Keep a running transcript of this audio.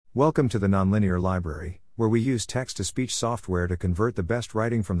Welcome to the Nonlinear Library, where we use text-to-speech software to convert the best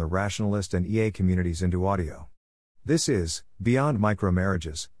writing from the Rationalist and EA communities into audio. This is Beyond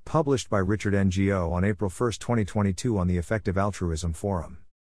Micromarriages, published by Richard Ngo on April 1, 2022 on the Effective Altruism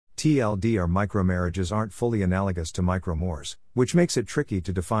Forum.tl. Our micromarriages aren't fully analogous to micromorts, which makes it tricky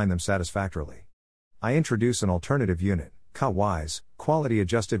to define them satisfactorily. I introduce an alternative unit, QAWYs,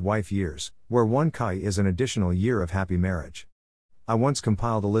 quality-adjusted wife years, where one QAWY is an additional year of happy marriage. I once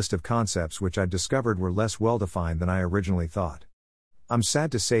compiled a list of concepts which I discovered were less well-defined than I originally thought. I'm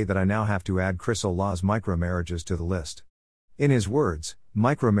sad to say that I now have to add Chris Olah's micromarriages to the list. In his words,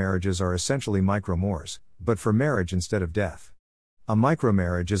 micromarriages are essentially micromorts, but for marriage instead of death. A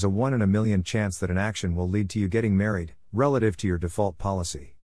micromarriage is a 1 in a million chance that an action will lead to you getting married, relative to your default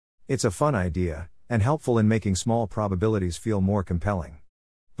policy. It's a fun idea, and helpful in making small probabilities feel more compelling.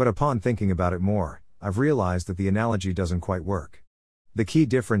 But upon thinking about it more, I've realized that the analogy doesn't quite work. The key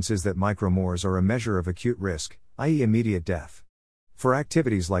difference is that micromorts are a measure of acute risk, i.e. immediate death. For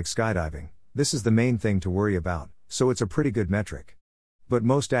activities like skydiving, this is the main thing to worry about, so it's a pretty good metric. But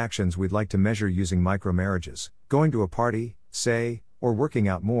most actions we'd like to measure using micromarriages, going to a party, say, or working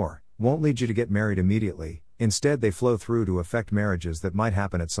out more, won't lead you to get married immediately. Instead they flow through to affect marriages that might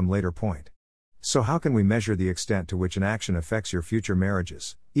happen at some later point. So how can we measure the extent to which an action affects your future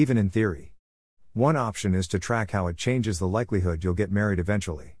marriages, even in theory? One option is to track how it changes the likelihood you'll get married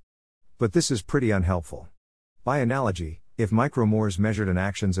eventually. But this is pretty unhelpful. By analogy, if micromorts measured an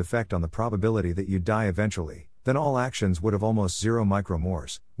action's effect on the probability that you'd die eventually, then all actions would have almost zero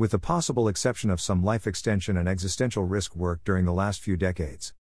micromorts, with the possible exception of some life extension and existential risk work during the last few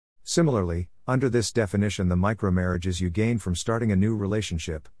decades. Similarly, under this definition, the micromarriages you gain from starting a new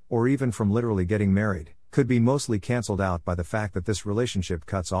relationship, or even from literally getting married, could be mostly cancelled out by the fact that this relationship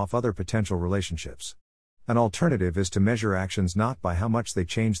cuts off other potential relationships. An alternative is to measure actions not by how much they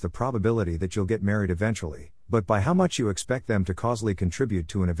change the probability that you'll get married eventually, but by how much you expect them to causally contribute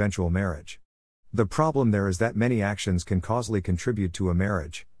to an eventual marriage. The problem there is that many actions can causally contribute to a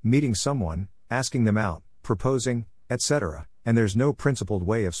marriage, meeting someone, asking them out, proposing, etc., and there's no principled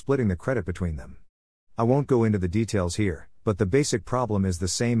way of splitting the credit between them. I won't go into the details here, but the basic problem is the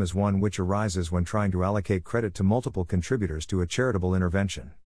same as one which arises when trying to allocate credit to multiple contributors to a charitable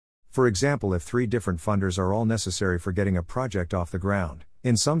intervention. For example, if 3 different funders are all necessary for getting a project off the ground,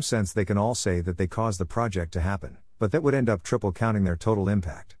 in some sense they can all say that they caused the project to happen, but that would end up triple counting their total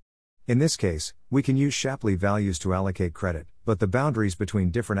impact. In this case, we can use Shapley values to allocate credit, but the boundaries between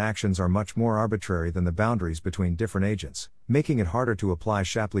different actions are much more arbitrary than the boundaries between different agents, making it harder to apply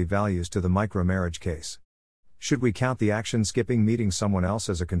Shapley values to the micromarriage case. Should we count the action skipping meeting someone else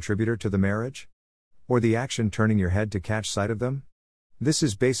as a contributor to the marriage? Or the action turning your head to catch sight of them? This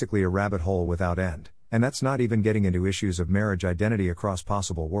is basically a rabbit hole without end, and that's not even getting into issues of marriage identity across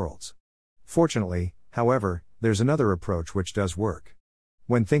possible worlds. Fortunately, however, there's another approach which does work.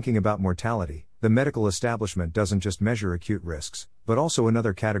 When thinking about mortality, the medical establishment doesn't just measure acute risks, but also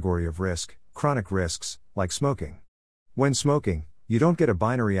another category of risk, chronic risks, like smoking. When smoking, you don't get a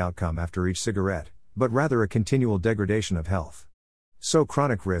binary outcome after each cigarette, but rather a continual degradation of health. So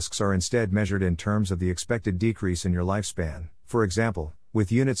chronic risks are instead measured in terms of the expected decrease in your lifespan, for example,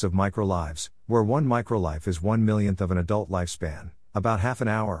 with units of microlives, where one microlife is 1/1,000,000th of an adult lifespan, about half an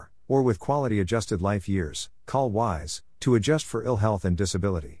hour, or with quality-adjusted life years, QAWYs, to adjust for ill health and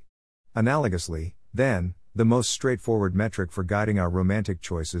disability. Analogously, then, the most straightforward metric for guiding our romantic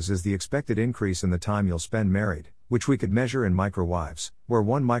choices is the expected increase in the time you'll spend married, which we could measure in microwives, where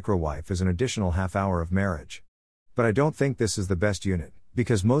one microwife is an additional half hour of marriage. But I don't think this is the best unit,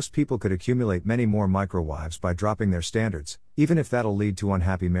 because most people could accumulate many more microwives by dropping their standards, even if that'll lead to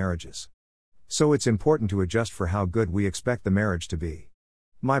unhappy marriages. So it's important to adjust for how good we expect the marriage to be.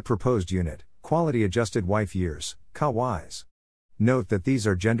 My proposed unit, quality-adjusted wife years, QAWYs. Note that these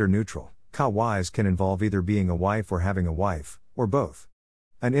are gender-neutral. QAWYs can involve either being a wife or having a wife, or both.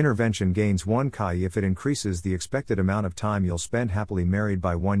 An intervention gains 1 QAWY if it increases the expected amount of time you'll spend happily married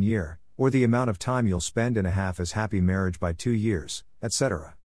by 1 year, or the amount of time you'll spend in a half as happy marriage by 2 years,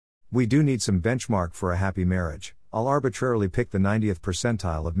 etc. We do need some benchmark for a happy marriage. I'll arbitrarily pick the 90th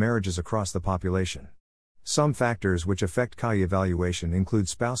percentile of marriages across the population. Some factors which affect QAWY evaluation include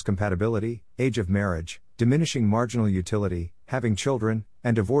spouse compatibility, age of marriage, diminishing marginal utility, having children,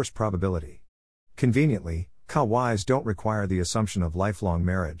 and divorce probability. Conveniently, QAWYs don't require the assumption of lifelong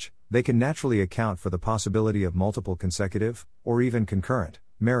marriage. They can naturally account for the possibility of multiple consecutive, or even concurrent,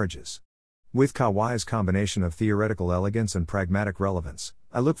 marriages. With QAWY's combination of theoretical elegance and pragmatic relevance,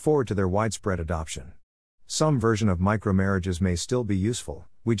 I look forward to their widespread adoption. Some version of micromarriages may still be useful,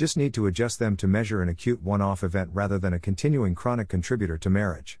 we just need to adjust them to measure an acute one-off event rather than a continuing chronic contributor to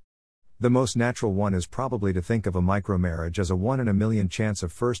marriage. The most natural one is probably to think of a micromarriage as a 1 in a million chance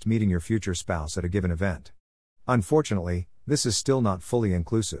of first meeting your future spouse at a given event. Unfortunately, this is still not fully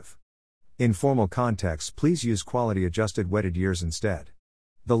inclusive. In formal contexts, please use quality-adjusted wedded years instead.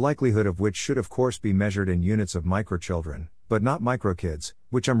 The likelihood of which should of course be measured in units of microchildren, but not microkids,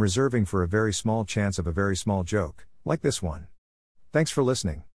 which I'm reserving for a very small chance of a very small joke, like this one. Thanks for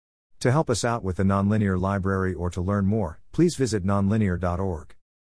listening. To help us out with the Nonlinear Library or to learn more, please visit nonlinear.org.